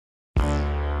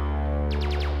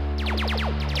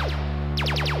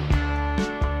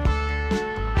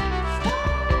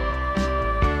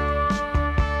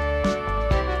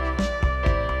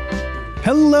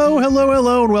Hello, hello,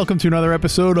 hello, and welcome to another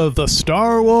episode of the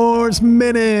Star Wars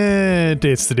Minute.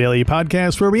 It's the daily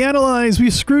podcast where we analyze, we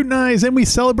scrutinize, and we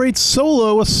celebrate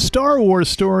solo a Star Wars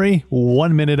story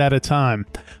 1 minute at a time.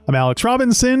 I'm Alex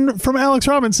Robinson from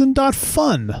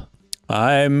alexrobinson.fun.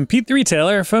 I'm Pete the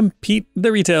Retailer from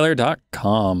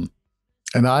PeteTheRetailer.com.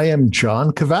 And I am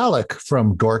John Kovalic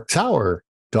from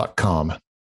dorktower.com.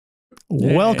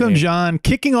 Hey. Welcome, John.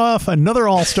 Kicking off another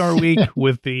All-Star week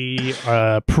with the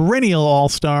perennial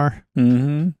All-Star,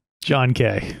 John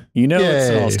K. You know it's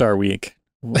an All-Star week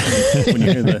when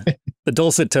you hear the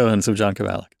dulcet tones of John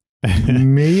Kovalic.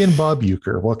 Me and Bob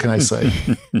Uecker. What can I say?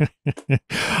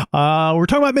 We're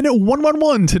talking about minute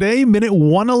 111 today, minute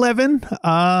 111.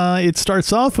 It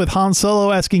starts off with Han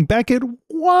Solo asking Beckett,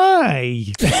 why?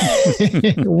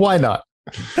 Why not?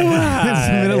 It's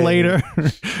a minute later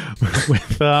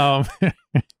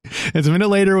it's a minute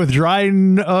later with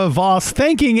Dryden Voss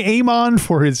thanking Amon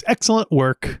for his excellent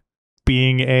work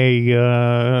being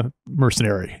a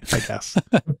mercenary, I guess.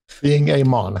 Being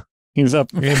Amon. He's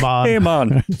up.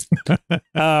 Amon.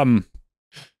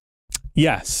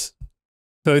 Yes.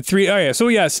 So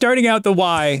starting out the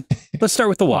why. Let's start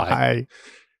with the why.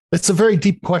 It's a very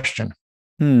deep question.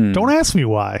 Don't ask me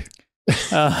why.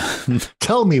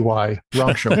 Tell me why.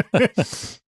 Wrong show.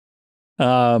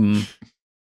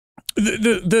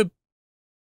 The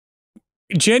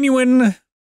genuine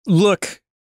look.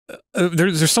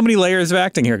 There's so many layers of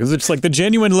acting here because it's like the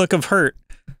genuine look of hurt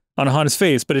on Han's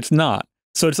face, but it's not.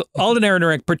 So it's Alden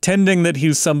Ehrenreich pretending that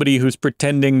he's somebody who's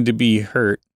pretending to be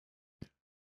hurt.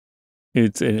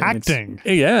 It's acting.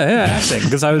 Acting.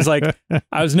 Because I was like,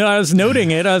 I was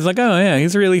noting it. I was like, oh yeah,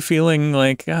 he's really feeling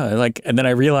like, and then I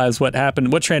realized what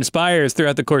happened, what transpires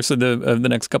throughout the course of the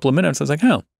next couple of minutes. I was like,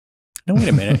 oh, no, wait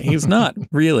a minute, he's not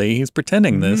really. He's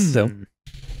pretending this. So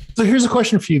here's a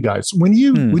question for you guys: when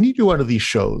you do one of these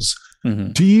shows,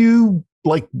 do you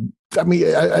like? I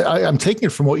mean, I'm taking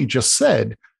it from what you just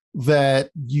said that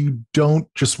you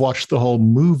don't just watch the whole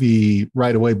movie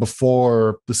right away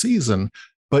before the season.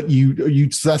 But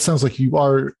that sounds like you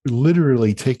are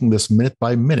literally taking this minute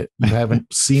by minute. You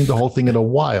haven't seen the whole thing in a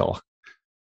while,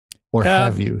 or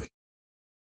have you?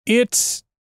 It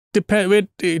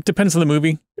depends on the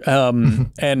movie.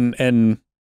 And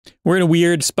we're in a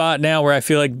weird spot now where I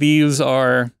feel like these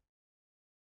are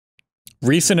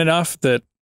recent enough that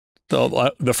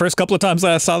the first couple of times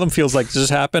that I saw them feels like it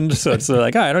just happened. So it's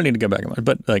like, I don't need to go back and watch.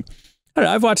 But like,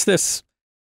 I've watched this.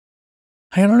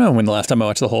 I don't know when the last time I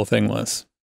watched the whole thing was.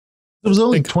 It was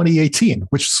only 2018,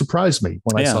 which surprised me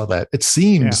when I saw that. It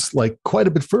seems like quite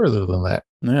a bit further than that.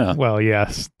 Yeah. Well,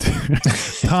 yes.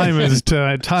 Time is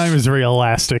very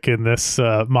elastic in this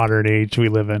modern age we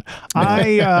live in.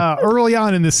 Early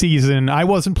on in the season, I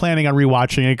wasn't planning on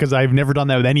rewatching it because I've never done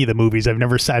that with any of the movies. I've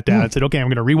never sat down and said, okay, I'm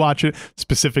going to rewatch it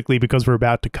specifically because we're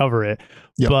about to cover it.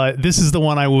 Yep. But this is the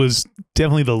one I was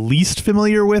definitely the least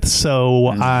familiar with. So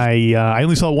I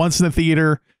only saw it once in the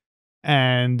theater,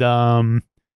 and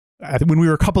when we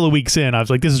were a couple of weeks in, I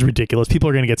was like, this is ridiculous. People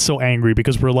are going to get so angry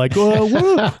because we're like, oh,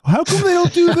 how come they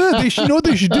don't do that? They should know what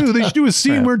they should do. They should do a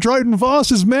scene where Dryden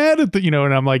Voss is mad at the,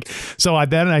 and I'm like, so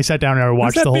then I sat down and I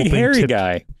watched the whole thing. Hairy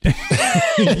guy.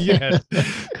 Yeah.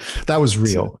 That was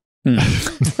real. So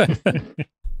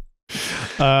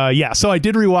I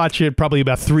did rewatch it probably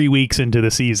about 3 weeks into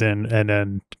the season. And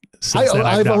then since then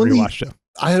I've not rewatched it.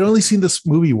 I had only seen this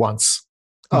movie once.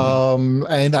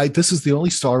 And this is the only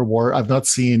Star Wars I've not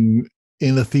seen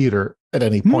in the theater at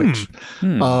any point.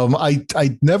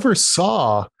 I never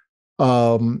saw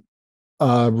Revenge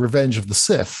of the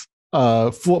Sith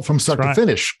from start to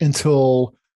finish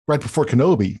until right before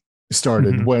Kenobi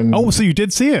started. So you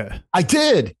did see it? I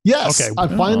did. Yes. Okay.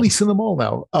 I've finally seen them all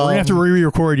now. We're gonna have to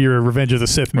re-record your Revenge of the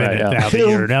Sith minute now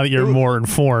that you're more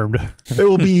informed. It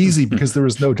will be easy because there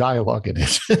was no dialogue in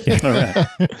it.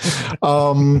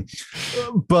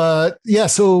 But yeah,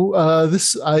 so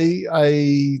this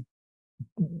I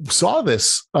saw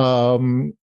this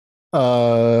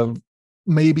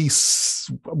maybe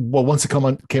once it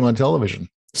came on television.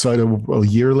 So a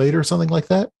year later, something like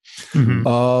that.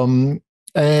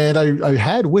 And I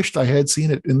had wished I had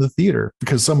seen it in the theater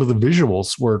because some of the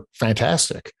visuals were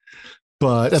fantastic.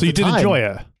 But so you did enjoy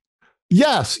it?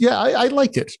 Yes. Yeah, I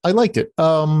liked it.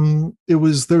 There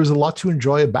was a lot to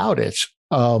enjoy about it.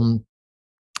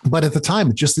 But at the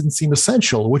time, it just didn't seem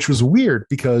essential, which was weird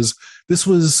because this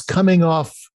was coming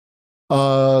off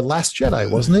Last Jedi,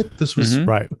 wasn't it? This was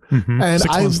right. And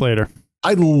 6 months later.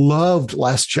 I loved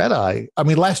Last Jedi. I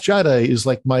mean, Last Jedi is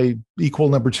like my equal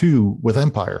number 2 with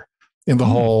Empire in the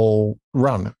whole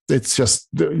run. It's just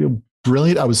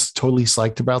brilliant. I was totally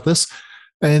psyched about this.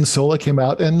 And Solo came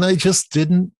out and I just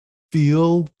didn't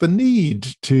feel the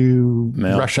need to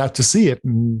Yeah. rush out to see it,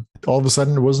 and all of a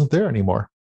sudden it wasn't there anymore.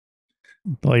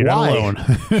 Well, you're not Why? alone.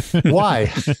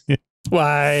 Why?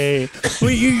 Why?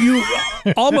 Well, you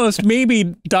almost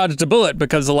maybe dodged a bullet,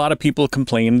 because a lot of people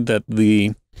complained that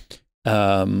the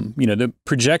the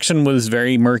projection was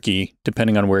very murky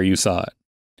depending on where you saw it.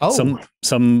 Oh,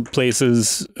 Some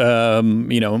places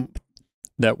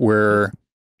that were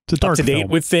It's a dark up to date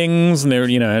film. with things, and they were,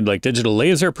 had like digital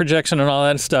laser projection and all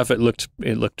that stuff. It looked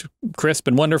crisp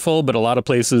and wonderful, but a lot of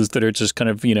places that are just kind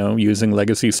of using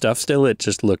legacy stuff still, it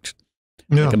just looked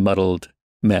like a muddled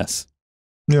mess.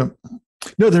 Yeah.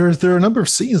 No, there are a number of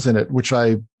scenes in it, which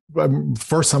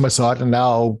first time I saw it, and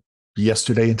now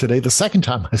yesterday and today, the second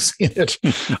time I've seen it.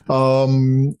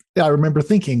 I remember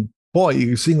thinking, boy,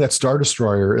 you're seeing that Star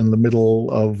Destroyer in the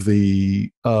middle of the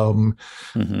there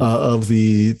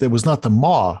was not the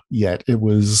maw yet. It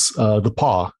was the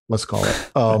paw, let's call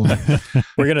it.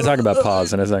 We're going to talk about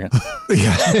paws in a second.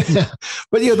 Yeah.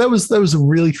 But that was a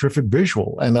really terrific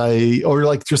visual. And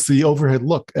like just the overhead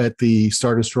look at the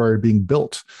Star Destroyer being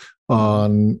built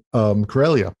on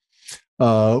Corellia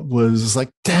was like,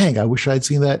 dang, I wish I'd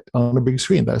seen that on a big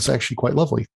screen. That's actually quite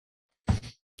lovely.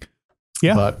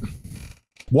 Yeah. But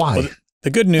why? Well, the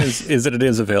good news is that it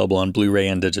is available on Blu-ray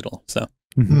and digital, so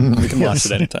we can watch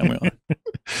it anytime we want.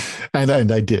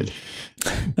 And I did.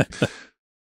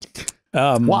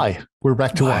 Why? We're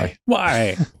back to why.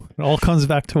 Why? It all comes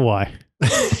back to why.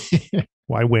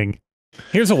 Why Wing?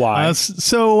 Here's a why.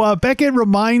 So Beckett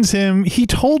reminds him, he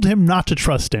told him not to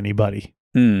trust anybody.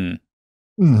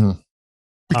 Mm-hmm.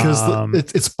 Because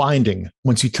it's binding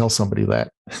once you tell somebody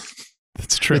that.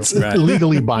 That's true. It's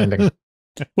legally binding.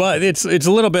 Well, it's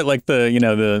a little bit like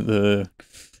the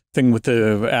thing with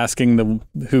the asking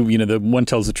the one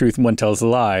tells the truth and one tells the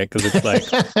lie, because it's like,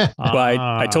 well,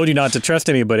 I told you not to trust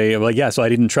anybody. I'm like, yeah, so I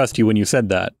didn't trust you when you said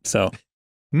that. So,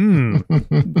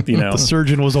 the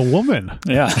surgeon was a woman.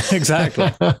 Yeah, exactly.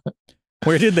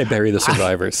 Where did they bury the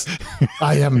survivors?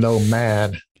 I am no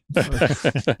man.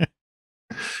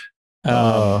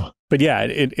 But yeah,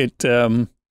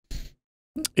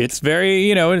 it's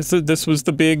very, this was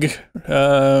the big,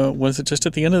 was it just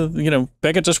at the end of,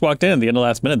 Beckett just walked in at the end of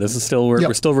last minute. This is still,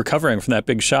 we're still recovering from that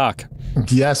big shock.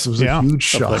 Yes, it was a huge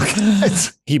shock. Like,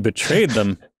 he betrayed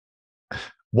them.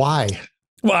 Why?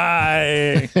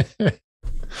 I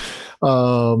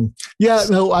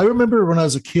remember when I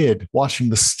was a kid watching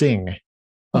The Sting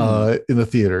in the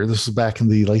theater. This was back in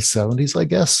the late 70s, I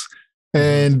guess.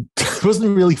 And I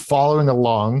wasn't really following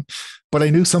along, but I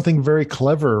knew something very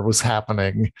clever was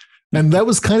happening. And that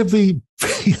was kind of the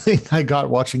feeling I got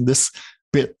watching this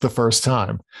bit the first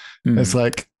time. It's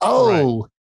like,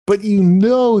 but they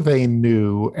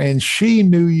knew, and she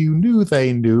knew you knew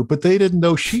they knew, but they didn't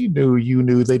know she knew you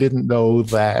knew they didn't know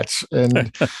that.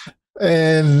 And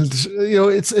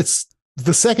it's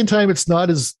the second time it's not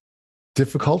as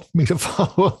difficult for me to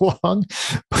follow along.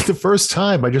 But the first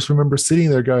time I just remember sitting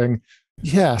there going,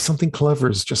 yeah, something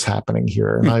clever is just happening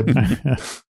here. And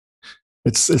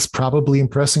it's probably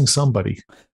impressing somebody.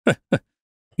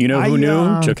 You know who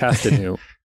knew? Jocasta knew.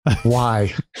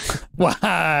 Why? Why?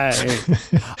 I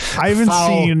haven't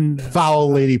seen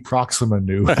Foul Lady Proxima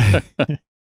knew.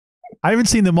 I haven't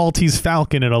seen the Maltese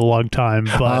Falcon in a long time,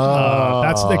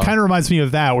 but that kind of reminds me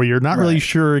of that, where you're not really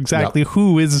sure exactly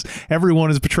who is. Everyone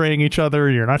is betraying each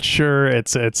other. You're not sure.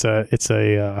 It's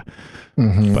a.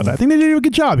 But I think they did a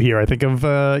good job here. I think of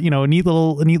a neat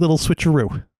little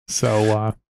switcheroo.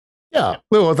 So yeah,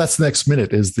 well, that's the next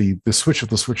minute is the switch of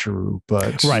the switcheroo.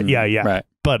 But right.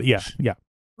 But yeah.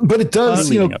 But it does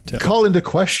call into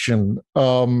question.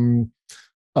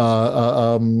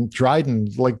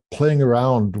 Dryden, like playing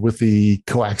around with the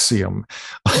coaxium.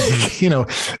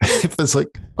 If it's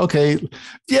like, okay,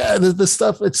 yeah, the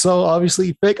stuff, it's so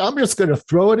obviously fake, I'm just going to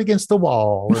throw it against the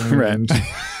wall. And,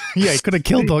 yeah, it could have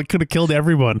killed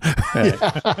everyone.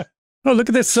 Yeah. Oh, look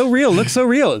at this, so real, looks so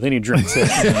real. Then he drinks it.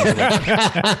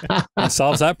 That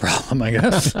solves that problem, I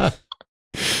guess.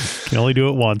 Can only do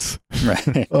it once.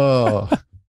 Right.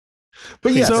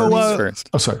 But yeah, so first.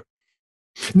 Oh, sorry.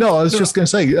 No, I was just going to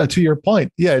say, to your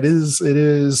point, yeah, it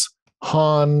is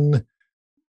Han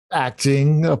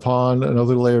acting upon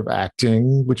another layer of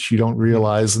acting, which you don't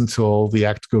realize until the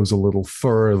act goes a little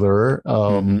further.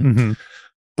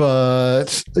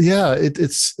 But yeah,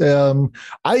 it's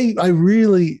I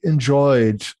really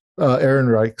enjoyed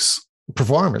Ehrenreich's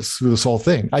performance through this whole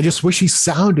thing. I just wish he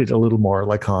sounded a little more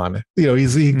like Han. He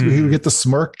would get the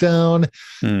smirk down.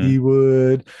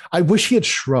 I wish he had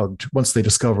shrugged once they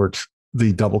discovered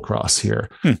the double cross here.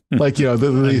 Like,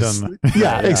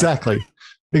 exactly.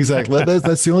 Exactly.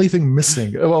 That's the only thing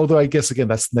missing. Although I guess again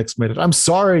that's next minute. I'm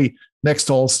sorry, next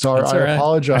All Star. I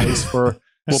apologize for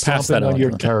we'll pass that on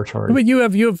your territory. But you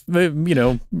have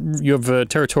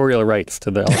territorial rights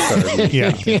to the All Star.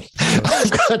 Yeah,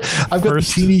 I've got the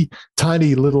teeny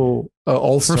tiny little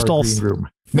All Star green room.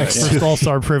 First All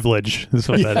Star privilege is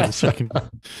what that is. So you can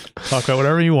talk about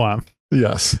whatever you want.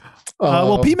 Yes.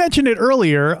 Well, Pete mentioned it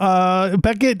earlier.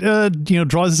 Beckett,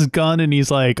 draws his gun and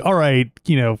he's like, "All right,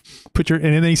 and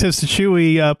then he says to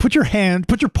Chewie, put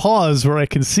your paws where I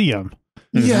can see them."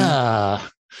 Yeah.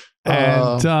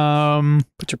 And I'm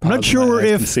not sure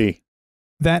if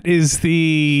that is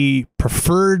the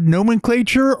preferred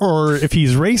nomenclature or if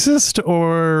he's racist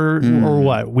or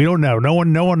what. We don't know. No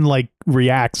one like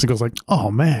reacts and goes like, "Oh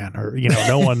man," or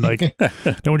no one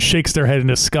shakes their head in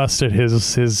disgust at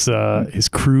his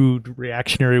crude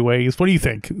reactionary ways. What do you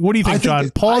think? What do you think, John?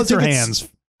 Paws or hands?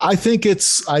 I think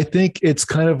it's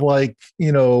kind of like,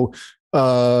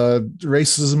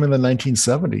 racism in the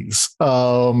 1970s,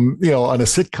 on a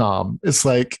sitcom. It's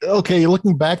like, okay,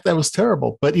 looking back, that was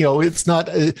terrible, but it's not,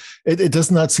 it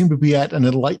does not seem to be at an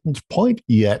enlightened point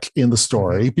yet in the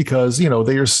story because,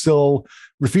 they are still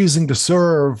refusing to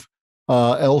serve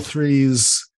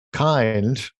L3's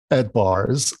kind at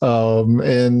bars.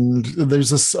 And there's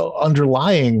this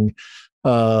underlying,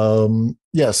 what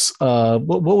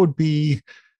would be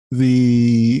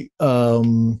the,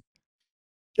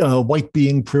 white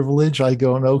being privilege. I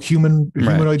go, no, humanoid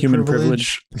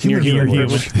privilege. Human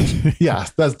privilege. Yeah,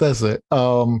 that's it.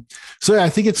 So I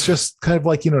think it's just kind of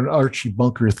like, an Archie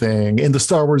Bunker thing in the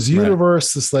Star Wars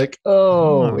universe. It's like,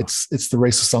 it's the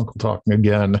racist uncle talking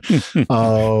again.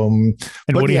 And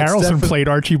Woody Harrelson played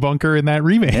Archie Bunker in that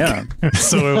remake. Yeah.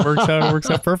 So it works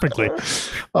out perfectly.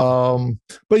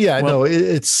 But yeah, no,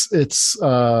 it's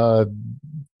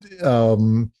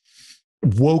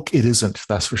woke it isn't,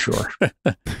 that's for sure.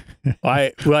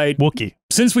 Wookie.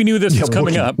 Since we knew this was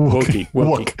coming up, Wookie.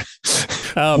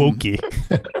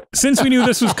 Since we knew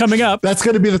this was coming up, that's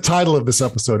going to be the title of this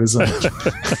episode, isn't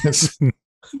it?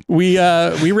 we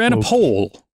ran a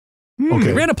poll. Okay.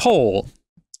 We ran a poll,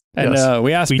 and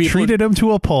we asked people. We treated him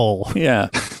to a poll. Yeah,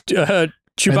 Chewbacca.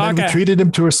 And then we treated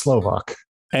him to a Slovak.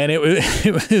 And it was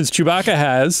Chewbacca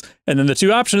has, and then the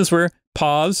two options were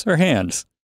paws or hands.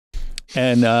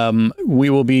 And we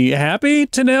will be happy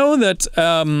to know that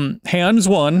hands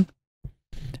won.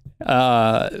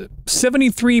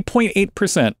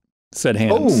 73.8% said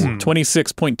hands.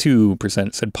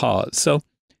 26.2% said paws. So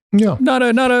yeah,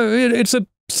 it's a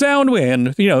sound win.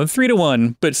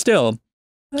 3-1, but still.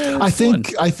 I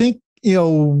think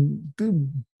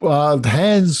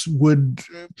hands would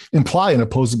imply an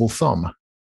opposable thumb,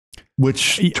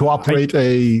 which to operate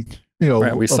we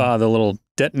saw the little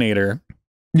detonator.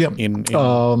 Yeah, in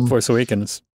Force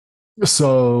Awakens.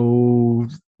 So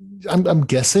I'm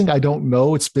guessing. I don't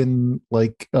know. It's been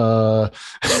like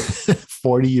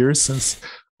 40 years since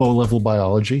O-level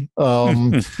biology.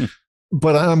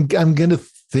 But I'm going to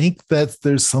think that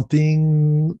there's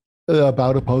something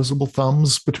about opposable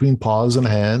thumbs between paws and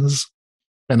hands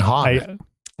and Han.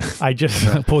 I just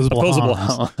opposable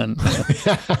Han.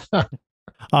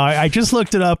 I just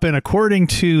looked it up, and according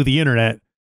to the internet.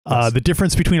 The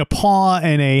difference between a paw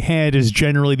and a hand is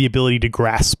generally the ability to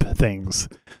grasp things.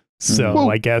 So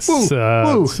I guess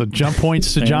so jump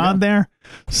points to John there.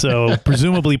 So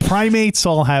presumably primates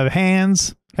all have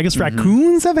hands. I guess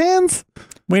raccoons have hands.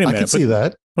 Wait a minute. I can see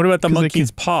that. What about the monkey's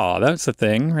paw? That's a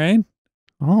thing, right?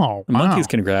 Oh, monkeys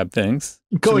can grab things.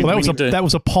 That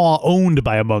was a paw owned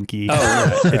by a monkey.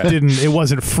 Oh, right. It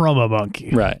wasn't from a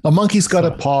monkey. Right. A monkey's got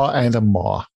a paw and a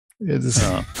maw.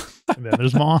 And then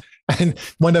there's maw. And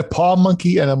when a paw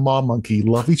monkey and a maw monkey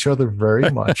love each other very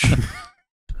much.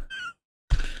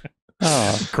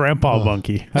 Grandpa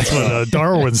monkey. That's what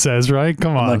Darwin says, right?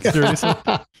 Come on. Seriously?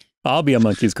 I'll be a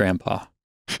monkey's grandpa.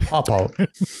 Papa.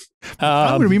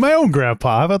 I'm going to be my own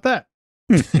grandpa. How about that?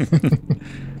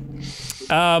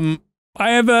 I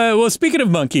have, speaking of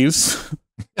monkeys,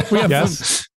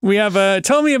 we have,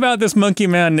 tell me about this monkey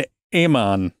man,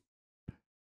 Amon.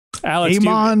 Alex,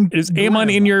 is Amon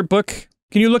in your book?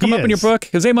 Can you look him up in your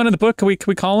book? Is Amon in the book? Can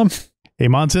we call him?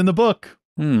 Amon's in the book.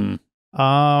 He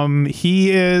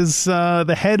is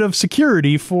the head of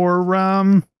security for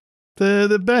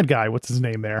the bad guy. What's his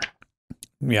name there?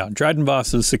 Yeah, Dryden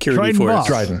Boss's security force.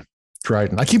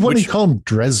 Dryden. I keep wanting to call him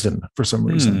Dresden for some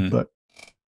reason, but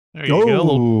there you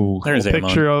go. There's a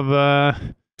picture of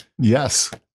yes.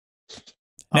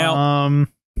 Now.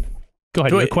 Go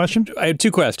ahead. You have a question? I have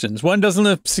two questions. One, doesn't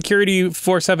the security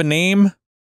force have a name?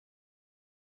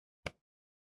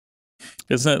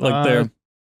 Isn't it like their...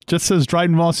 Just says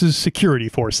Dryden Moss's security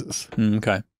forces.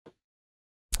 Okay.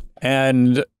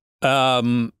 And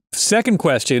second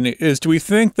question is, do we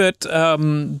think that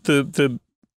the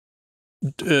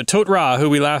Tot Ra, who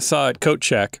we last saw at Coat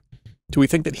Check, do we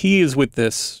think that he is with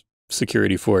this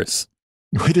security force?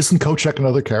 Wait, isn't Kochek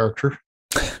another character?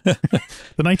 The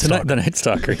Night Stalker. The Night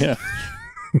Stalker, yeah.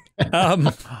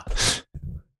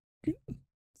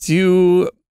 Do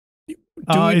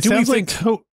we think...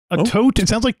 It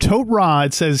sounds like Tot Ra,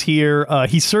 it says here,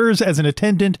 he serves as an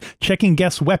attendant checking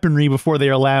guests' weaponry before they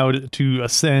are allowed to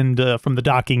ascend from the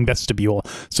docking vestibule.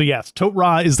 So yes, Tot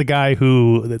Ra is the guy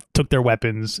who took their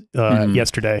weapons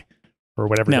yesterday, or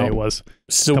whatever day it was.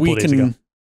 So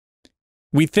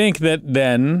we think that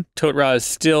then Tot Ra is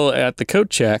still at the Coat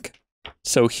Check,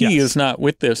 so he is not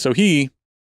with this. So he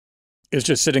is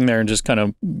just sitting there and just kind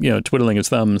of, twiddling his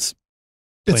thumbs.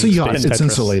 It's a yacht. It's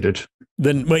insulated.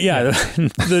 Then, but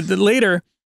the later,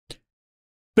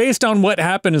 based on what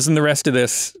happens in the rest of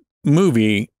this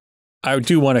movie, I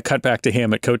do want to cut back to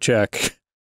him at Coat Check.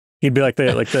 He'd be like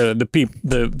the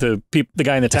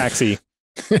guy in the taxi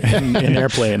in an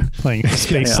airplane playing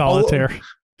Space Solitaire.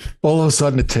 All of a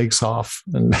sudden, it takes off,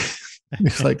 and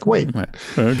he's like, "Wait, I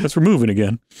guess we're moving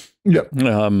again." Yep.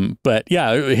 But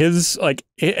yeah, his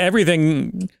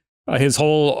everything, his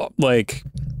whole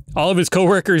all of his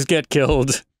coworkers get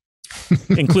killed,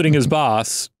 including his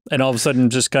boss, and all of a sudden,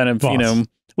 just kind of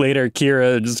later,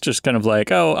 Kira is just kind of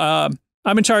like, "Oh,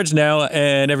 I'm in charge now,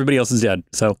 and everybody else is dead.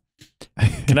 So,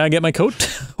 can I get my coat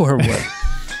or what?"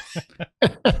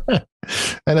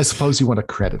 And I suppose you want a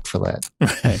credit for that.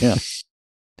 Right, yeah.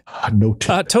 No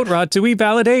tip. Tot Ra, do we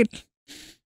validate?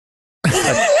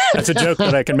 That's a joke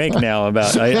that I can make now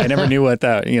about. I never knew what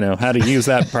that, how to use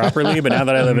that properly, but now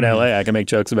that I live in LA, I can make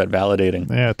jokes about validating.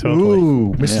 Yeah, totally.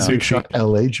 Ooh, Mrs. Big Shot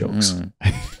LA jokes.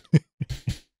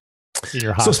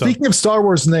 So speaking of Star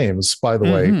Wars names, by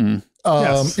the way,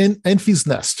 Enfys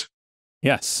Nest.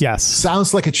 Yes.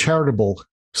 Sounds like a charitable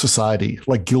society,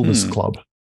 like Gilda's Club.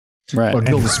 Right. Or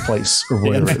Gilda's Place, or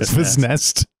whatever it is. Enfys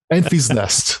Nest. Enfys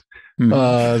Nest.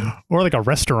 Or like a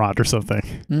restaurant or something.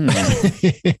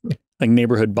 Like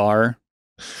neighborhood bar.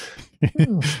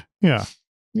 Yeah.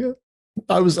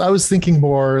 I was thinking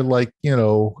more like,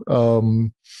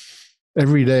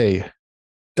 every day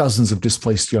dozens of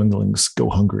displaced younglings go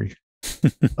hungry.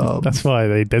 That's why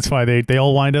they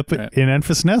all wind up in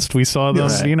Enfys Nest. We saw them,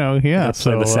 So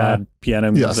the sad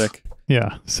piano music.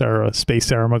 Yeah. Sarah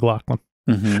McLachlan.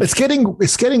 Mm-hmm.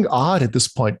 It's getting odd at this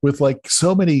point with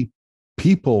so many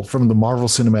people from the Marvel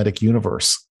Cinematic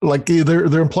Universe. Like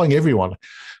they're employing everyone.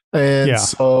 And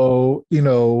so,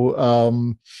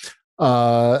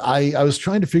 I was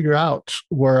trying to figure out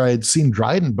where I'd seen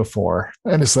Dryden before,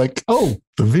 and it's like, oh,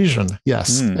 the Vision,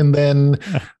 yes. And then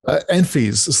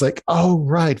Enfys, it's like, oh,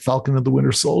 right, Falcon and the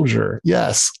Winter Soldier,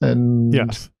 yes. And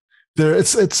there,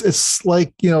 it's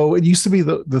like, it used to be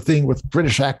the thing with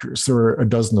British actors. There were a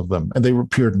dozen of them, and they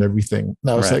appeared in everything.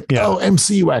 Now it's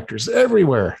MCU actors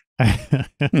everywhere.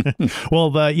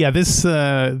 Well,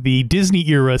 the Disney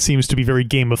era seems to be very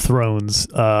Game of Thrones.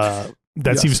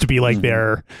 That seems to be like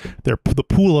the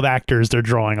pool of actors they're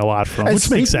drawing a lot from, which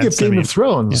makes sense. Of Game of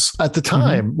Thrones, at the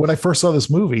time when I first saw this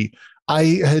movie,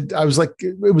 I was like,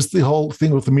 it was the whole thing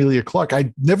with Emilia Clarke.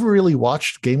 I never really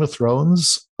watched Game of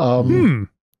Thrones. That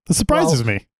surprises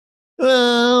me.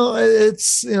 Well,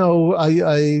 it's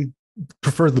I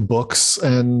prefer the books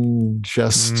and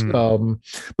just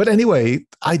but anyway,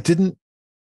 I didn't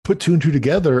put two and two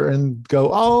together and go,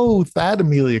 oh, that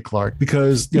Emilia Clarke,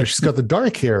 because she's got the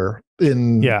dark hair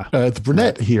in the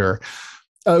brunette here.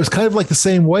 It was kind of like the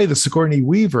same way that Sigourney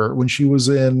Weaver when she was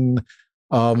in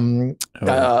Galaxy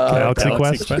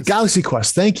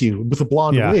Quest, thank you, with a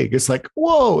blonde wig. It's like,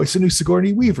 whoa, it's a new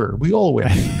Sigourney Weaver. We all win.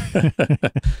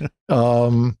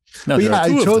 It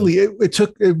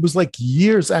was like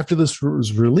years after this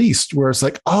was released where it's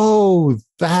like, oh,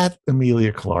 that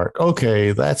Emilia Clarke.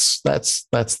 Okay, that's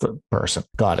the person.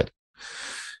 Got it.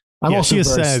 I'm also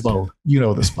very slow. You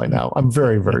know this by now. I'm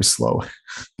very, very slow.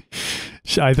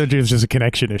 I thought it was just a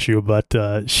connection issue, but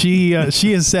she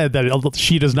has said that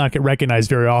she does not get recognized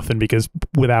very often because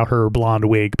without her blonde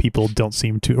wig, people don't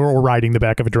seem to, or riding the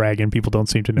back of a dragon, people don't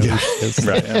seem to know who she is.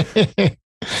 Right,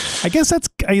 I guess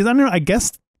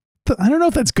I don't know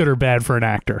if that's good or bad for an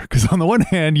actor, because on the one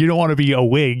hand, you don't want to be a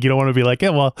wig. You don't want to be like,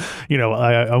 I'm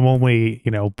only,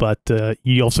 but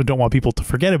you also don't want people to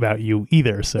forget about you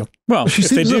either. So, well, if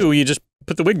they do, you just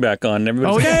put the wig back on.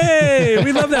 Everybody's like, hey,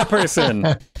 we love that person.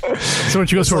 So when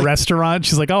she goes to a restaurant,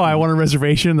 she's like, oh, I want a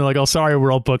reservation. They're like, oh, sorry,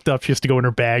 we're all booked up. She has to go in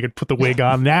her bag and put the wig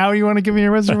on. Now you want to give me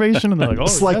a reservation? And they're like, oh,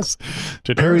 it's like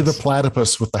Perry the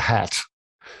Platypus with the hat.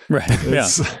 Right. Yeah.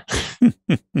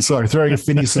 Sorry, throwing a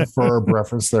Phineas and Ferb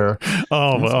reference there.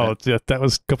 That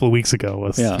was a couple of weeks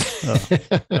ago. John,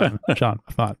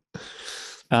 I thought.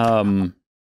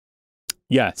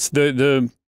 Yes. There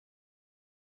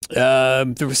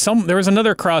was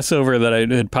another crossover that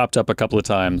I had popped up a couple of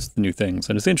times, the new things,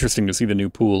 and it's interesting to see the new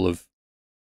pool of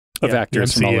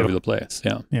actors from all over the place.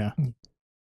 Yeah. Yeah.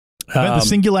 The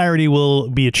singularity will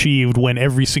be achieved when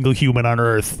every single human on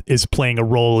Earth is playing a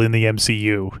role in the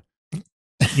MCU.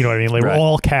 You know what I mean? Like we're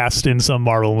all cast in some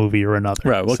Marvel movie or another.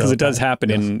 Right. Well, because it does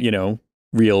happen in,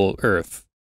 real Earth.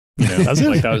 Does it?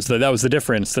 Like that was the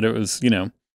difference, that it was,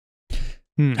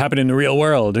 happened in the real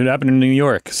world. It happened in New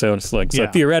York. So it's like, so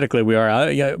theoretically we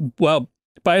are. Well,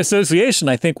 by association,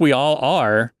 I think we all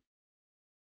are,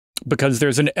 because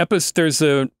there's an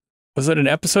episode. Was it an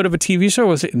episode of a TV show? Or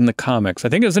was it in the comics? I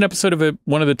think it was an episode of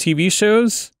one of the TV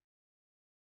shows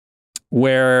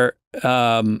where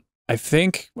I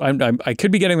think I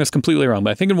could be getting this completely wrong,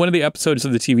 but I think in one of the episodes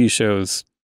of the TV shows,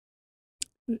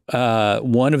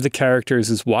 one of the characters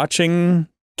is watching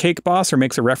Cake Boss or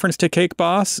makes a reference to Cake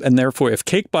Boss, and therefore if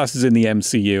Cake Boss is in the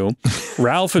MCU,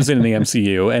 Ralph is in the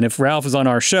MCU, and if Ralph is on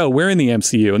our show, we're in the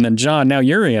MCU, and then John, now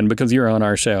you're in because you're on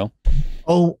our show.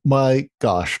 Oh my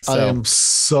gosh. I am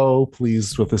so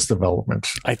pleased with this development.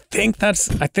 I think that's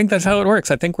how it works.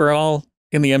 I think we're all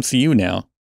in the MCU now.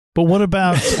 But what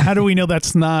about, how do we know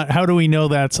that's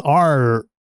our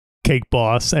Cake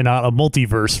Boss and not a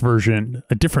multiverse version,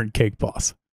 a different Cake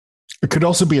Boss? It could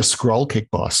also be a Skrull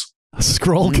Cake Boss. A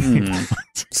Skrull Cake Boss.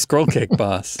 Skrull Cake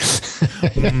Boss.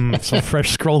 Some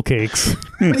fresh Skrull cakes.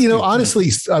 Honestly,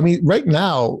 I mean, right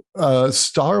now,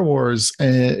 Star Wars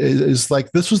is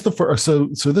like, this was the first. So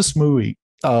this movie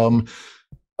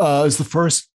is the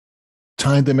first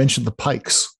time they mentioned the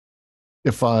Pikes,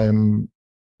 if I'm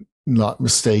not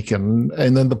mistaken.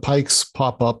 And then the Pikes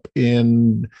pop up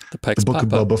in the Book of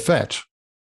Boba Fett.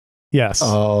 Yes.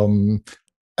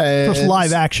 And first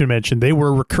live action mentioned. They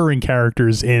were recurring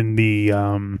characters in the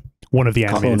one of the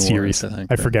animated series.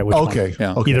 I forget which one. Okay.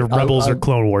 Either Rebels or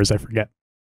Clone Wars. I forget.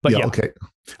 But okay.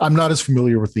 I'm not as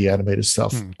familiar with the animated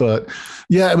stuff, but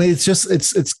I mean,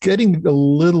 it's getting a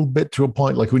little bit to a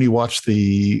point, like when you watch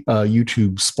the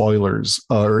YouTube spoilers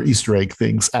or Easter egg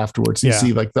things afterwards, you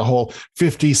see like the whole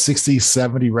 50, 60,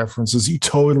 70 references you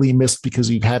totally missed because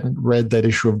you hadn't read that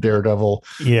issue of Daredevil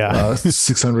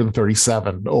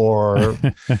 637 or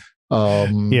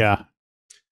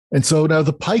And so now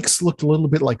the Pikes looked a little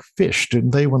bit like fish,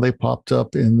 didn't they, when they popped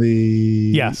up in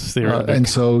the... Yes. They were and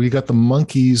so you got the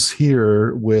monkeys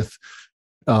here with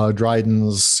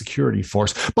Dryden's security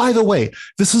force. By the way,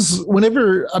 this is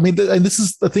whenever... I mean, and this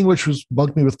is the thing which was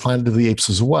bugged me with Planet of the Apes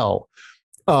as well.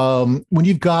 When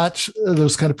you've got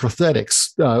those kind of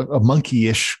prosthetics, a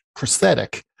monkey-ish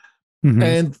prosthetic,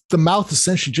 and the mouth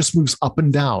essentially just moves up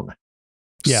and down.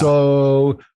 Yeah.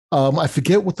 So... I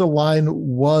forget what the line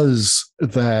was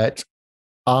that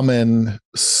Amen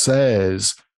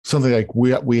says, something like,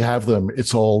 we have them,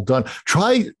 it's all done.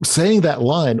 Try saying that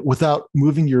line without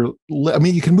moving your I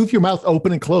mean, you can move your mouth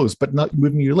open and closed, but not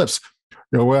moving your lips.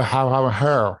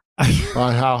 Hair.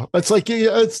 It's like,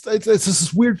 it's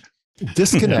this weird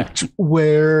disconnect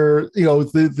where,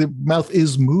 the mouth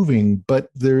is moving, but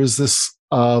there is this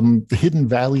Hidden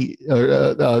Valley,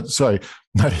 sorry,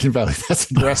 not Hidden Valley, that's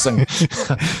dressing.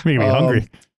 Made me hungry.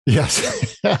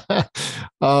 Yes.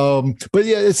 But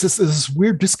yeah, it's this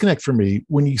weird disconnect for me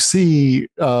when you see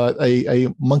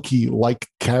a monkey-like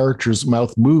character's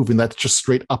mouth move, and that's just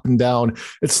straight up and down.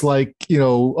 It's like,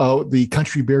 the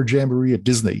Country Bear Jamboree at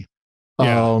Disney.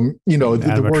 The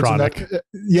words in that,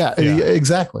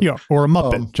 exactly. Yeah, or a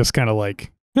Muppet, just kind of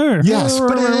like... Yes,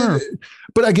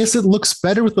 but I guess it looks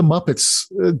better with the Muppets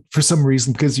for some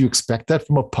reason, because you expect that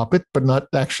from a puppet, but not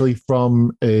actually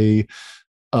from an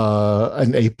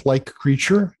ape-like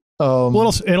creature.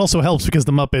 Well, it also helps because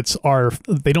the Muppets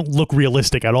they don't look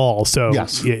realistic at all. So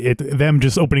them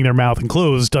just opening their mouth and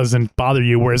closed doesn't bother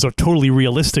you. Whereas a totally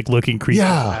realistic looking creature,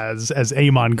 as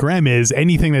Amon Grem is,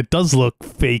 anything that does look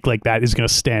fake like that is going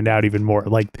to stand out even more.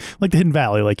 Like the Hidden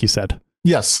Valley, like you said.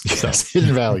 Yes,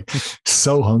 Hidden Valley.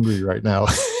 So hungry right now.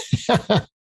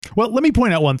 Well, let me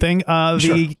point out one thing.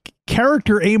 The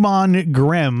character Amon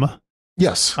Grem,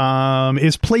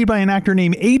 is played by an actor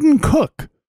named Aidan Cook,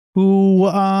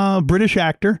 who British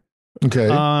actor,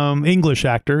 English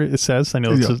actor. It says. I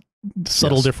know it's a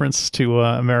subtle difference to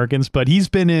Americans, but he's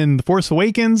been in The Force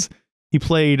Awakens. He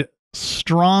played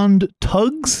Strond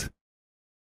Tugs,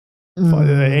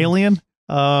 the alien.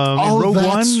 Rogue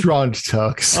One, Strong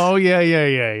Tux. Oh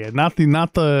yeah. Not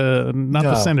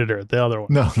the senator, the other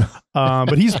one. No.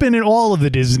 But he's been in all of the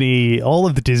Disney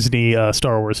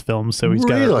Star Wars films, so he's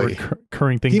got a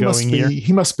recurring thing going here.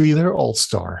 He must be their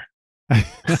all-star.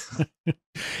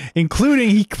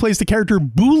 Including, he plays the character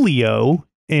Boolio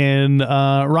in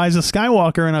Rise of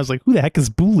Skywalker, and I was like, who the heck is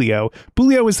Boolio?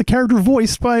 Boolio is the character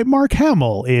voiced by Mark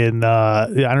Hamill in I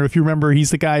don't know if you remember,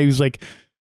 he's the guy who's like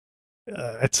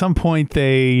at some point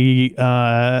they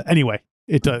anyway,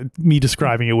 me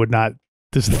describing it would not,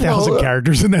 there's 1,000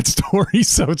 characters in that story,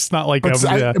 so it's not like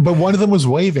but one of them was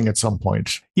waving at some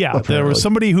point. Yeah, apparently. There was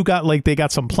somebody who got they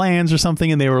got some plans or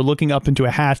something, and they were looking up into a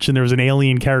hatch, and there was an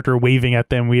alien character waving at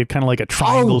them. We had kind of like a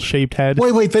triangle shaped head.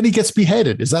 Wait, then he gets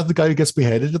beheaded. Is that the guy who gets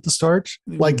beheaded at the start?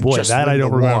 Like, boy, that I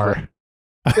don't remember.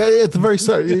 At the very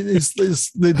start, they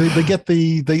get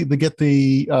the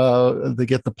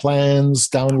plans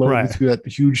downloaded through that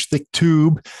huge thick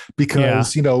tube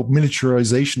because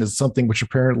miniaturization is something which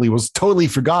apparently was totally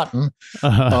forgotten.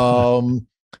 And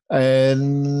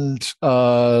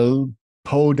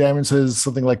Poe Dameron says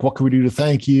something like, "What can we do to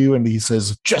thank you?" And he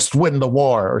says, "Just win the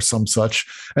war," or some such.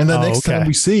 And the next time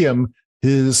we see him,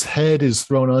 his head is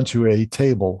thrown onto a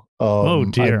table. Oh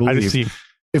dear, I didn't see.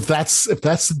 If that's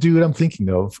the dude I'm thinking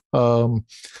of.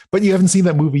 But you haven't seen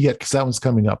that movie yet because that one's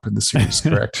coming up in the series,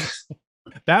 correct?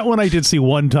 That one I did see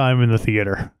one time in the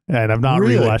theater, and I've not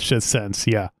rewatched it since.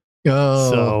 Yeah.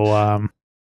 So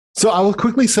I will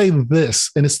quickly say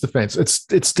this in its defense.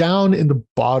 It's down in the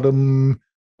bottom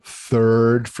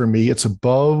third for me. It's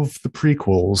above the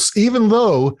prequels, even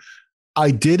though I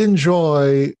really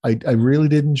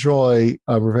did enjoy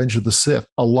Revenge of the Sith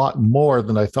a lot more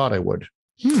than I thought I would.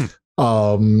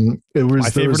 It was my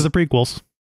favorite of the prequels.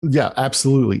 Yeah,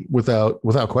 absolutely, without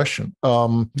question.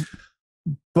 But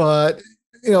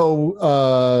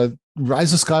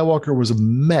Rise of Skywalker was a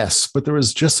mess, but there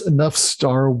was just enough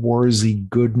Star Warsy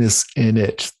goodness in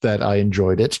it that I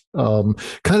enjoyed it.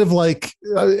 Kind of like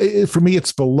for me,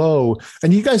 it's below.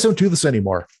 And you guys don't do this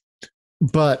anymore,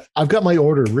 but I've got my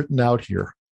order written out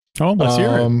here. Oh, let's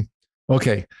hear it.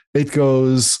 Okay, it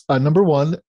goes number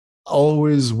one.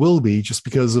 Always will be, just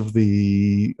because of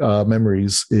the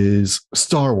memories, is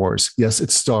Star Wars. Yes,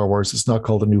 it's Star Wars. It's not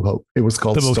called A New Hope. It was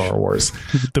called Star Wars.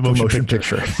 The motion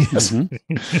picture. Yes.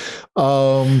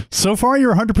 Mm-hmm. So far,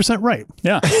 you're 100% right.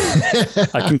 Yeah,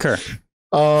 I concur.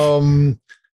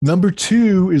 Number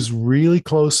two is really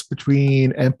close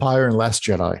between Empire and Last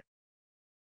Jedi.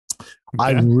 Okay.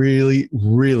 I really,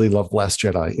 really loved Last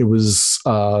Jedi. It was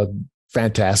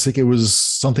fantastic. It was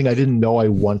something I didn't know I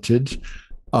wanted.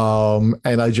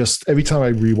 And I just, every time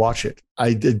I rewatch it,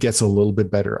 it gets a little bit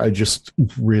better. I just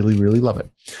really, really love it.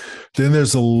 Then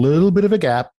there's a little bit of a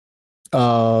gap.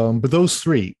 But those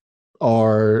three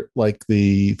are like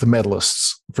the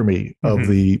medalists for me of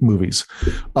the movies.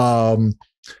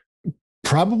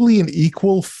 Probably an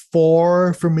equal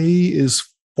 4 for me is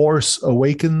Force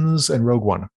Awakens and Rogue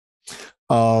One.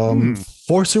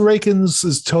 Force Awakens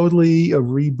is totally a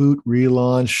reboot,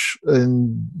 relaunch,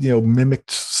 and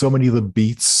mimicked so many of the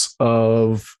beats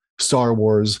of Star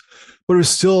Wars, but it was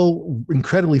still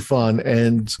incredibly fun.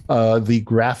 And the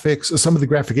graphics, some of the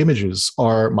graphic images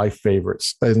are my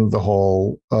favorites in the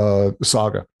whole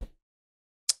saga.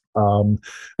 And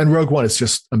Rogue One is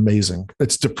just amazing.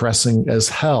 It's depressing as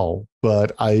hell,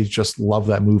 but I just love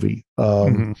that movie.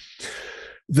 Then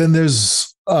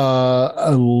there's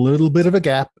a little bit of a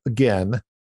gap again,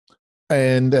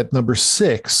 and at number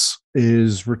 6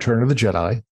 is Return of the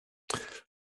Jedi,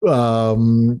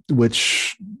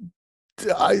 which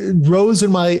rose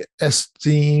in my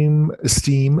esteem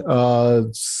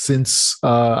since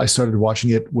I started watching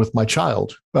it with my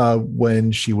child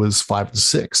when she was 5 and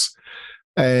 6,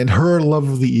 and her love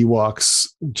of the Ewoks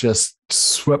just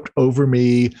swept over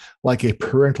me like a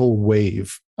parental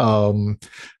wave. And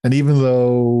even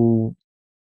though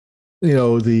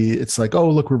it's like, oh,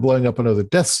 look, we're blowing up another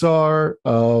Death Star.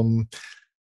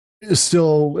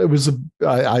 Still, it was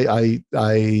I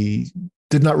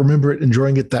did not remember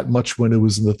enjoying it that much when it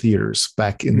was in the theaters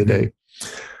back in the day.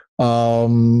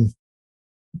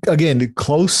 Again,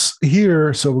 close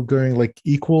here. So we're going like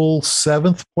equal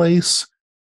 7th place,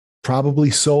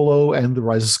 probably Solo and The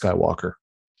Rise of Skywalker.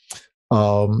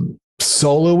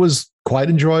 Solo was quite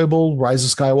enjoyable. Rise of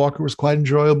Skywalker was quite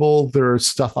enjoyable. There's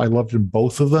stuff I loved in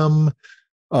both of them.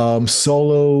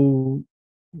 Solo,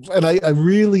 and I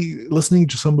really, listening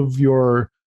to some of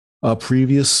your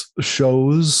previous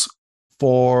shows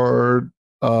for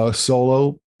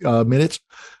Solo Minute,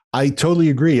 I totally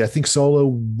agree. I think Solo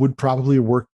would probably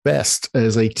work best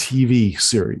as a TV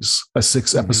series, a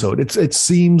 6 episode. It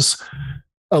seems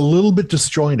a little bit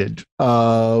disjointed.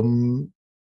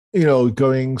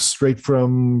 Going straight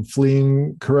from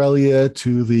fleeing Corellia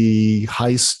to the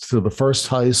heist, to the first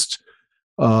heist,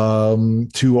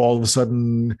 to all of a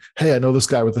sudden, hey, I know this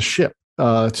guy with a ship,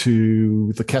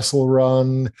 to the Kessel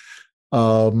Run.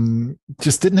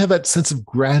 Just didn't have that sense of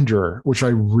grandeur, which I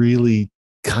really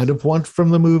kind of want from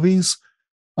the movies.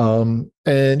 And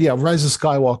yeah, Rise of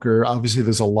Skywalker, obviously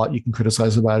there's a lot you can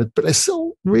criticize about it, but I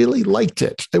still really liked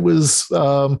it. It was,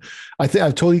 I think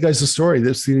I've told you guys the story.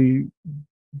 That's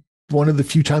one of the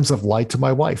few times I've lied to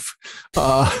my wife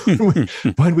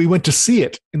when we went to see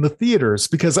it in the theaters,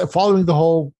 because following the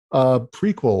whole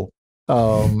prequel,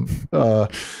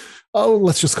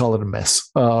 let's just call it a mess.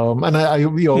 And I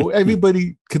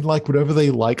everybody can like whatever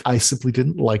they like. I simply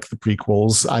didn't like the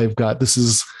prequels.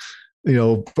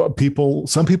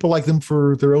 Some people like them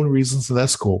for their own reasons, and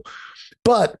that's cool.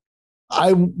 But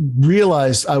I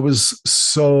realized I was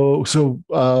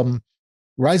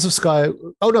Rise of Sky.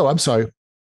 Oh no, I'm sorry.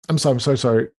 I'm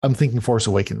thinking Force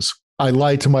Awakens. I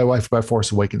lied to my wife about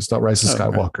Force Awakens, not Rise of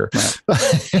Skywalker.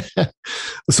 Right.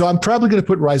 So I'm probably going to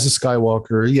put Rise of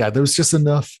Skywalker. Yeah, there was just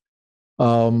enough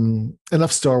Star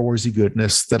Warsy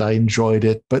goodness that I enjoyed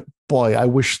it. But boy, I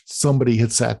wish somebody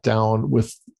had sat down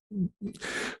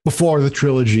before the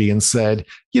trilogy and said,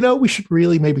 we should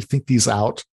really maybe think these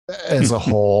out as a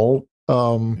whole.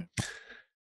 Then,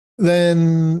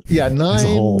 yeah,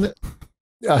 9,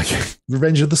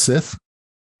 Revenge of the Sith.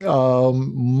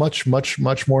 Much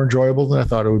more enjoyable than I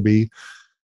thought it would be.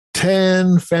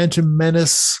 10, Phantom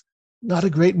Menace. Not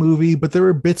a great movie, but there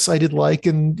were bits I did like.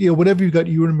 And, whatever you got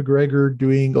Ewan McGregor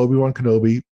doing Obi-Wan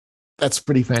Kenobi, that's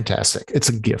pretty fantastic. It's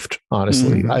a gift,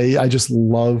 honestly. I just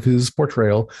love his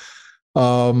portrayal.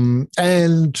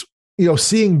 And,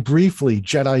 seeing briefly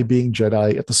Jedi being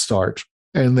Jedi at the start,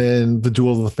 and then the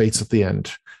Duel of the Fates at the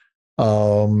end.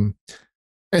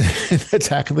 And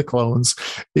Attack of the Clones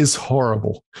is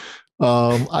horrible.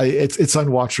 It's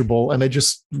unwatchable. And I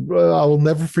will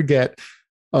never forget.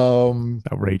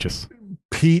 Outrageous.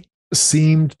 Pete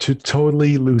seemed to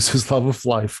totally lose his love of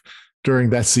life during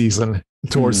that season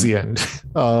towards the end.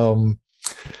 But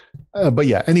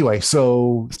yeah, anyway,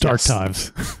 so dark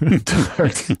times.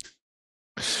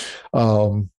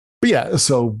 But yeah,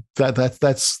 so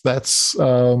that's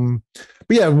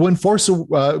but yeah, when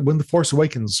the Force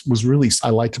Awakens was released,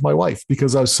 I lied to my wife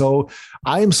because I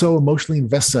am so emotionally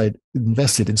invested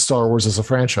in Star Wars as a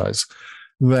franchise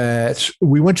that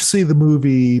we went to see the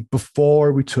movie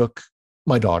before we took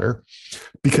my daughter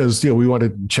because we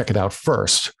wanted to check it out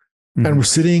first. And we're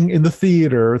sitting in the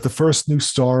theater, the first new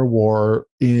Star Wars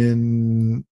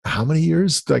in how many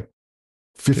years? Like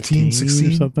 15 16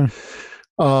 or something.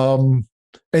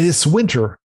 And it's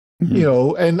winter,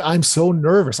 and I'm so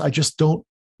nervous. I just don't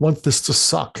want this to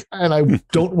suck. And I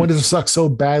don't want it to suck so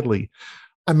badly.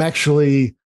 I'm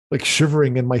actually like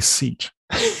shivering in my seat.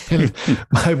 And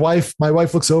my wife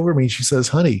looks over at me and she says,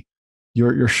 "Honey,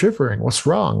 you're shivering. What's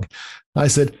wrong?" I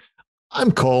said,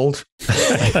 "I'm cold."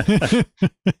 And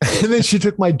then she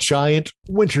took my giant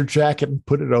winter jacket and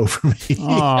put it over me.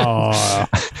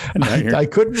 I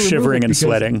couldn't shivering and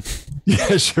sweating.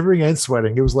 Yeah, shivering and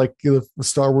sweating. It was like the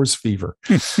Star Wars fever.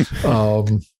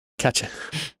 Catch it.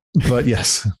 But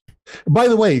yes. By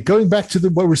the way, going back to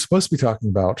what we're supposed to be talking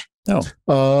about.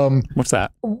 What's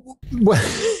that?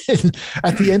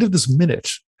 At the end of this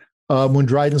minute, when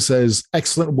Dryden says,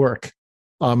 "Excellent work,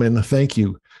 and thank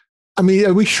you." I mean,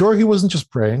 are we sure he wasn't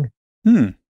just praying?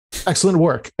 Excellent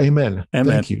work. Amen.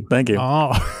 Thank you. Thank you.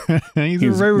 Oh, he's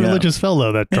a very religious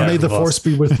fellow. That may the force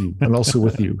be with you and also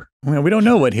with you. Well, we don't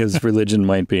know what his religion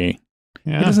might be.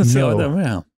 Yeah, he doesn't say.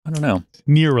 Well, I don't know.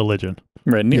 Near religion.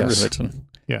 Right. Near religion.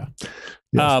 Yeah.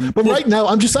 Yes. But right now,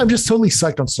 I'm just totally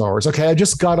psyched on Star Wars. Okay, I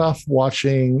just got off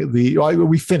watching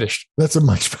we finished. That's a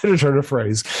much better turn of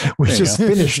phrase. We just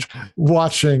finished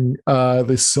watching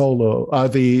the Solo,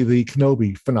 the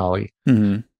Kenobi finale,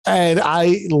 and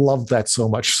I love that so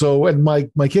much. So, and my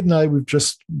kid and I, we've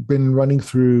just been running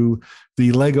through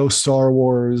the Lego Star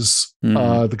Wars,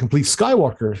 the complete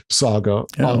Skywalker saga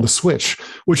on the Switch,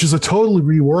 which is a total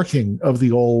reworking of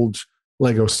the old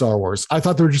Lego Star Wars. I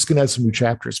thought they were just going to add some new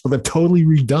chapters, but they've totally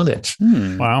redone it.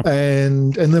 Wow.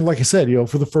 And then, like I said,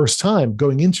 for the first time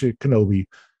going into Kenobi,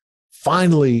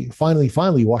 finally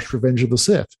watched Revenge of the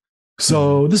Sith.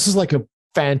 So this is like a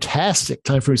fantastic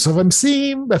time for me. So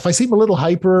if I seem a little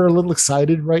hyper, a little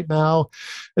excited right now,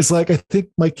 it's like, I think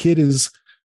my kid is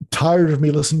tired of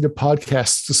me listening to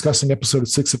podcasts discussing episode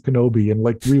 6 of Kenobi and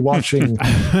like rewatching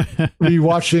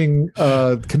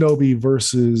Kenobi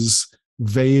versus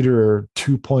Vader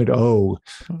 2.0.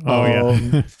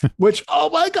 Yeah. Which, oh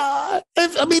my God.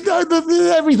 I mean,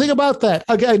 everything about that.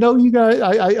 Okay, I know you guys,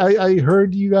 I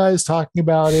heard you guys talking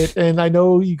about it, and I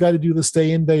know you got to do this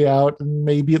day in, day out, and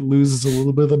maybe it loses a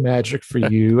little bit of the magic for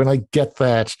you, and I get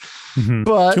that.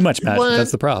 But too much magic,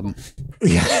 that's the problem.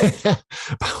 Yeah.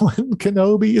 But when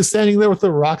Kenobi is standing there with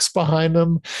the rocks behind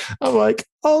him, I'm like,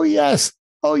 oh yes,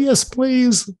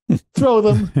 please throw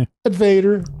them at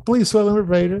Vader. Please throw them at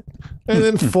Vader. And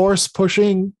then force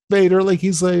pushing Vader like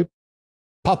he's a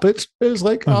puppet. It was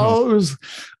like, I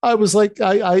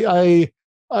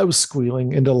was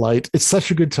squealing in delight. It's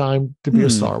such a good time to be a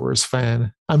Star Wars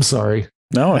fan. I'm sorry.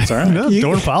 No, it's all right. No,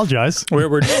 don't apologize.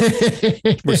 We're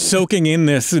soaking in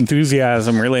this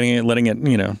enthusiasm. We're letting it,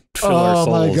 fill our souls.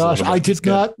 Oh my gosh. I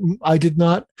did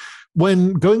not.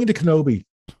 When going into Kenobi,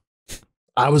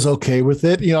 I was okay with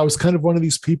it. I was kind of one of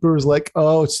these people who was like,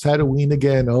 oh, it's Tatooine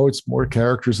again. Oh, it's more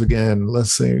characters again.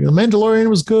 Let's see. The Mandalorian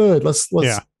was good. Let's but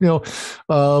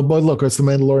look, it's the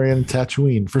Mandalorian and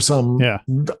Tatooine for some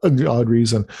odd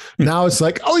reason. Now it's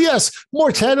like, oh yes,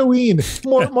 more Tatooine,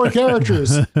 more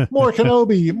characters, more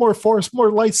Kenobi, more Force,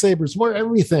 more lightsabers, more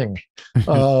everything.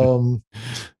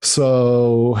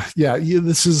 So yeah,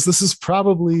 this is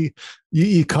probably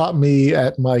you caught me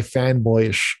at my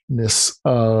fanboyishness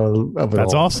of it.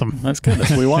 That's all. Awesome. That's good. That's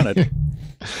what we wanted.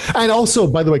 And also,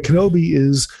 by the way, Kenobi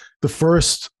is the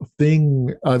first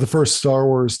thing, the first Star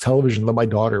Wars television that my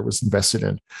daughter was invested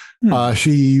in. I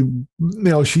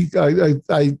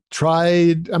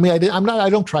tried. I mean, I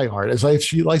don't try hard. If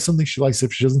she likes something, she likes it.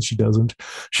 If she doesn't, she doesn't.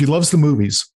 She loves the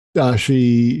movies.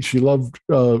 She loved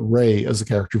Rey as a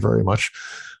character very much.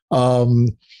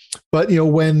 But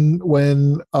when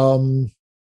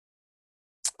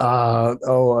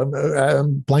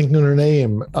I'm blanking on her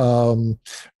name.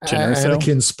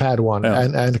 Anakin's Padawan.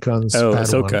 Anakin's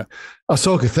Padawan.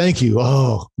 Ahsoka. Thank you.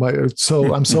 Oh my!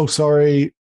 So I'm so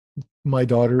sorry, my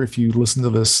daughter. If you listen to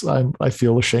this, I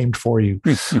feel ashamed for you.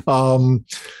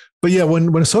 But yeah,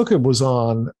 when Ahsoka was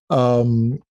on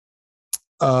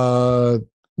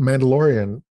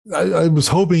Mandalorian, I was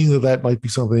hoping that might be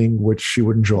something which she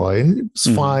would enjoy, and it's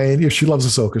fine if she loves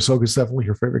Ahsoka. Ahsoka's definitely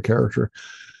her favorite character.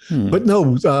 But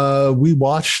no, we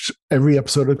watched every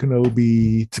episode of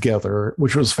Kenobi together,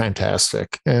 which was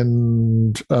fantastic.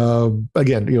 And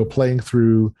again, playing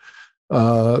through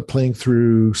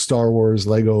Star Wars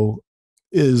Lego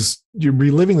you're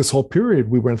reliving this whole period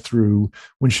we went through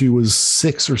when she was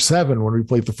 6 or 7 when we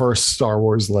played the first Star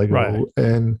Wars Lego. Right.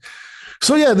 And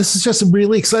so, yeah, this is just a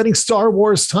really exciting Star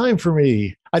Wars time for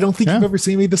me. I don't think you've ever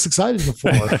seen me this excited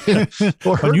before.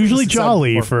 Unusually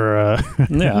jolly for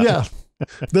yeah.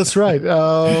 That's right.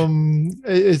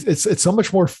 It's so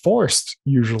much more forced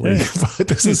usually, but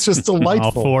this is just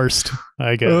delightful. Forced,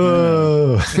 I guess.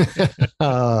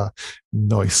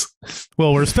 Nice.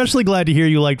 Well, we're especially glad to hear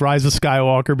you liked Rise of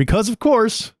Skywalker because, of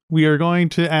course, we are going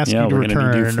to ask you to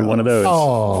return for one of those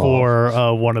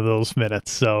for one of those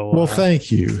minutes. So, well,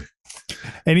 thank you.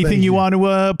 Anything you want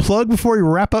to plug before we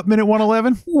wrap up minute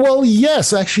 111? Well,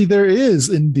 yes, actually there is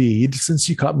indeed, since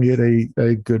you caught me at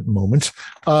a good moment.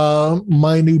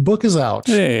 My new book is out.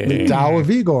 Hey. The Tao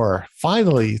of Igor.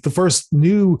 Finally, the first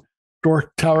new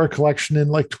Dork Tower collection in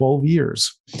like 12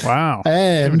 years. Wow.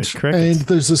 And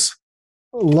there's this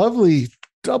lovely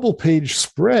double page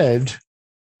spread.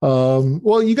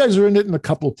 Well, you guys are in it in a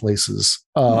couple of places,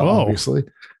 obviously.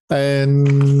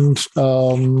 And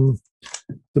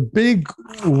the big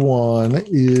one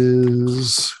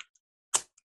is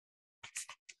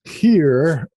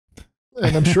here,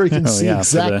 and I'm sure you can see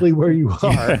exactly where you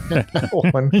are.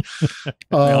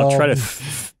 I'll try to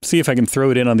see if I can throw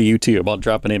it in on the YouTube. I'll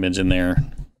drop an image in there.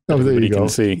 Oh, there you go. Can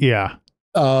see. Yeah.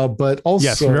 But also,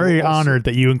 yes, very honored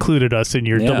that you included us in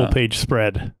your double page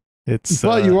spread.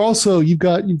 But you've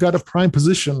got a prime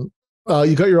position.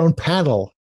 You got your own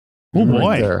panel. Oh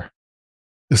boy. There.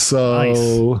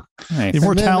 So nice.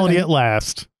 Immortality at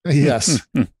last. Yes.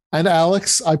 And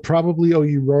Alex, I probably owe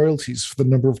you royalties for the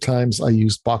number of times I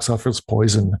used Box Office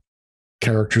Poison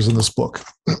characters in this book.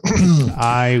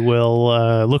 I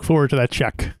will look forward to that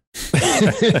check.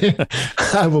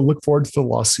 I will look forward to the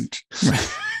lawsuit.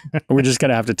 We're just going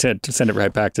to have to send it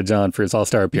right back to John for his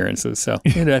all-star appearances. So I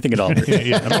think it all works.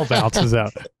 It all balances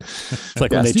out. It's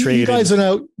like when they trade.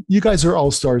 You guys are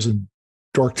all-stars in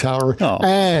Dork Tower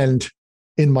and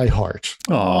in my heart.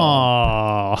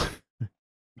 Aww.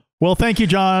 Well, thank you,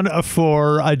 John,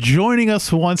 for joining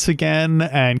us once again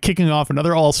and kicking off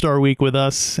another All-Star Week with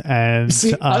us. And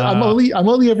see, I'm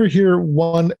only ever here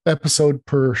one episode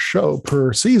per show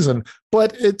per season,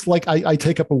 but it's like I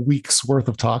take up a week's worth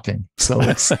of talking. So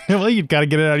it's well, you've got to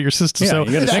get it out of your system. Yeah, so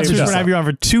next week we're going to have you on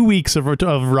for 2 weeks of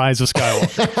Rise of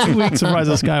Skywalker. 2 weeks of Rise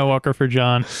of Skywalker for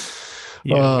John.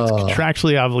 Yeah, it's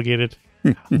contractually obligated.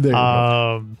 There you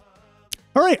go.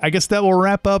 All right, I guess that will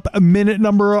wrap up minute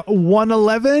number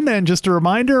 111. And just a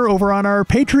reminder, over on our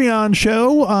Patreon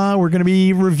show, we're going to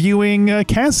be reviewing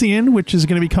Cassian, which is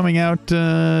going to be coming out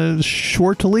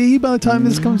shortly by the time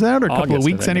this comes out, or a couple of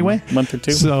weeks anyway. A month or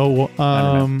two. So,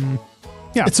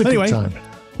 yeah. It's a good time.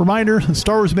 Reminder,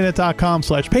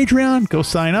 StarWarsMinute.com/Patreon. Go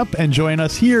sign up and join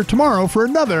us here tomorrow for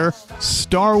another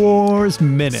Star Wars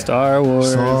Minute. Star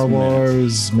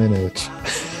Wars Minute.